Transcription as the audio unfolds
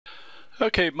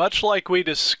Okay, much like we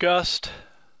discussed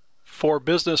for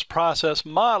business process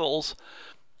models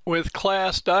with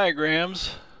class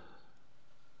diagrams,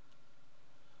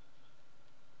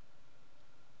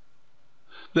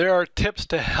 there are tips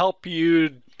to help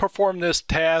you perform this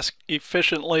task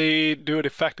efficiently, do it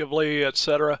effectively,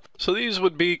 etc. So these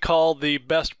would be called the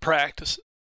best practices.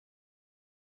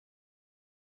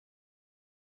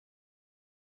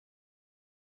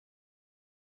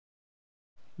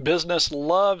 Business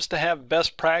loves to have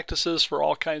best practices for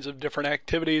all kinds of different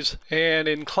activities. And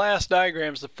in class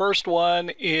diagrams, the first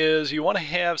one is you want to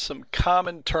have some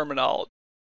common terminology.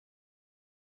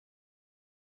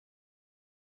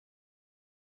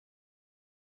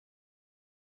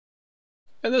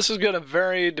 And this is going to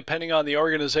vary depending on the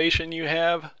organization you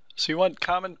have. So you want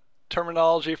common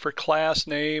terminology for class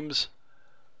names.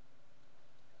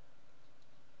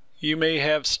 You may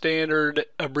have standard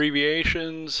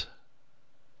abbreviations.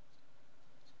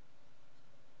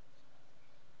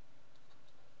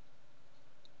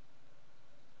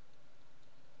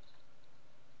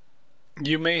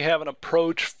 You may have an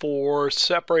approach for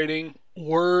separating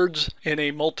words in a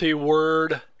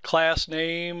multi-word class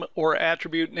name or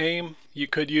attribute name. You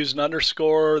could use an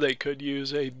underscore, they could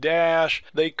use a dash,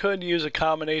 they could use a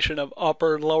combination of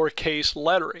upper and lowercase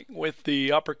lettering, with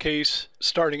the uppercase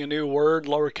starting a new word,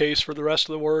 lowercase for the rest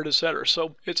of the word, etc.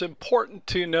 So it's important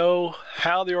to know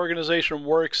how the organization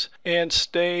works and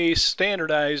stay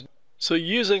standardized. So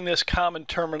using this common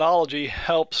terminology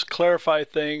helps clarify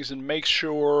things and make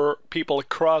sure people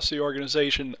across the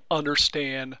organization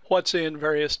understand what's in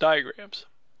various diagrams.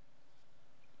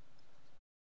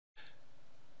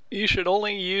 You should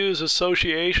only use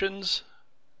associations,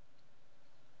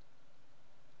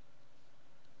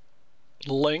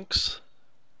 links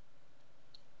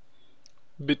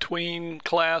between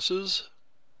classes,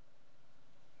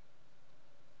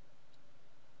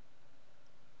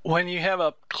 when you have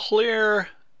a clear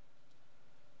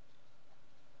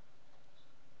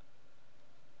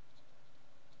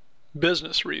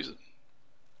business reason.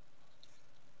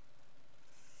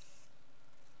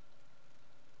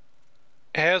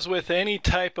 As with any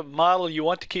type of model, you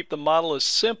want to keep the model as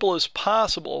simple as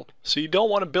possible, so you don't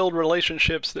want to build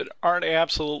relationships that aren't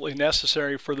absolutely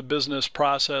necessary for the business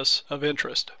process of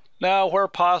interest. Now, where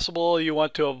possible, you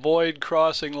want to avoid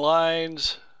crossing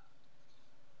lines.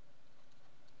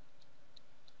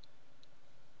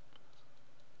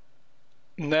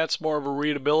 And that's more of a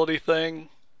readability thing.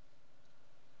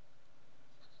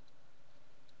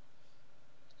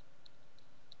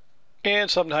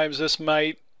 And sometimes this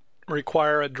might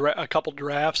require a couple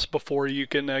drafts before you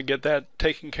can get that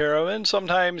taken care of, and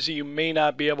sometimes you may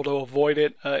not be able to avoid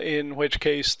it, in which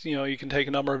case you can take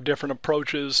a number of different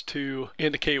approaches to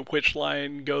indicate which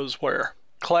line goes where.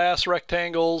 Class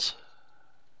rectangles,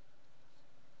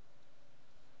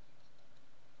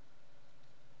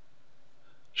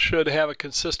 should have a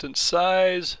consistent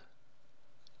size.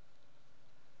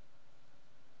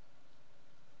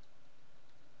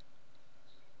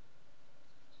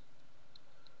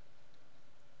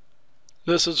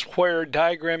 This is where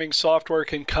diagramming software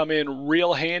can come in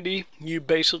real handy. You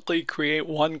basically create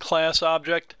one class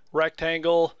object,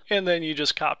 rectangle, and then you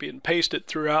just copy and paste it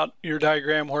throughout your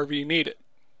diagram wherever you need it.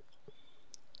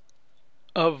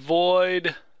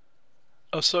 Avoid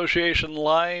association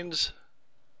lines.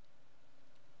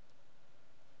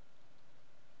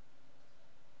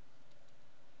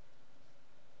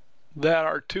 That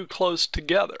are too close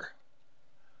together.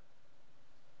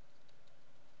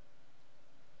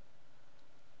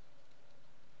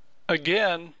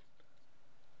 Again,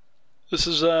 this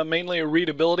is mainly a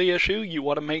readability issue. You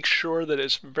want to make sure that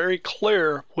it's very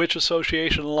clear which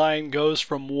association line goes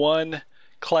from one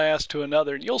class to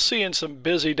another. And you'll see in some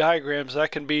busy diagrams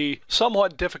that can be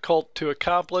somewhat difficult to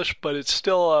accomplish, but it's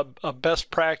still a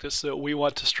best practice that we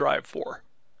want to strive for.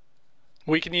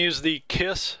 We can use the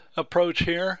KISS approach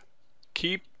here.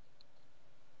 Keep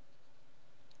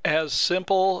as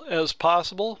simple as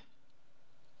possible.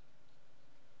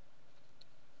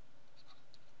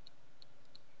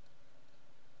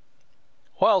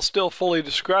 While still fully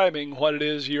describing what it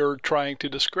is you're trying to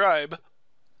describe.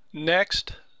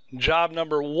 Next, job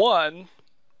number 1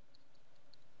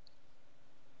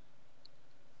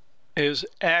 is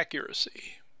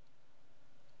accuracy.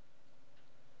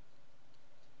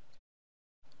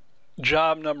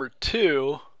 Job number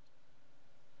 2,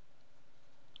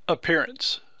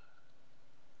 appearance.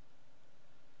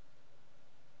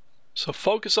 So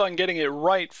focus on getting it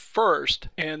right first,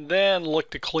 and then look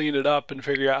to clean it up and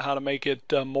figure out how to make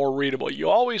it more readable. You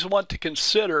always want to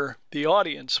consider the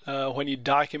audience when you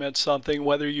document something,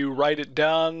 whether you write it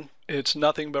down it's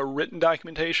nothing but written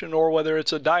documentation, or whether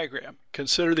it's a diagram.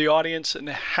 Consider the audience and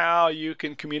how you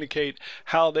can communicate,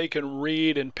 how they can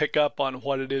read and pick up on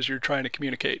what it is you're trying to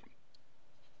communicate.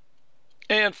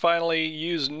 And finally,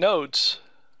 use notes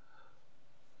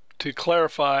to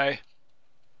clarify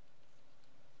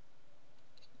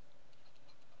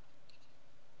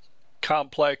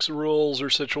complex rules or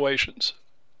situations.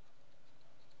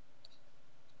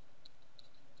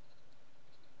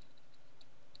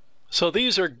 So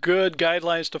these are good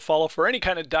guidelines to follow for any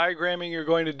kind of diagramming you're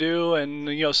going to do,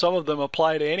 and some of them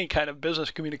apply to any kind of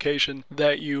business communication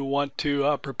that you want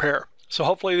to prepare. So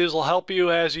hopefully these will help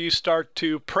you as you start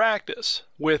to practice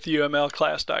with UML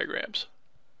class diagrams.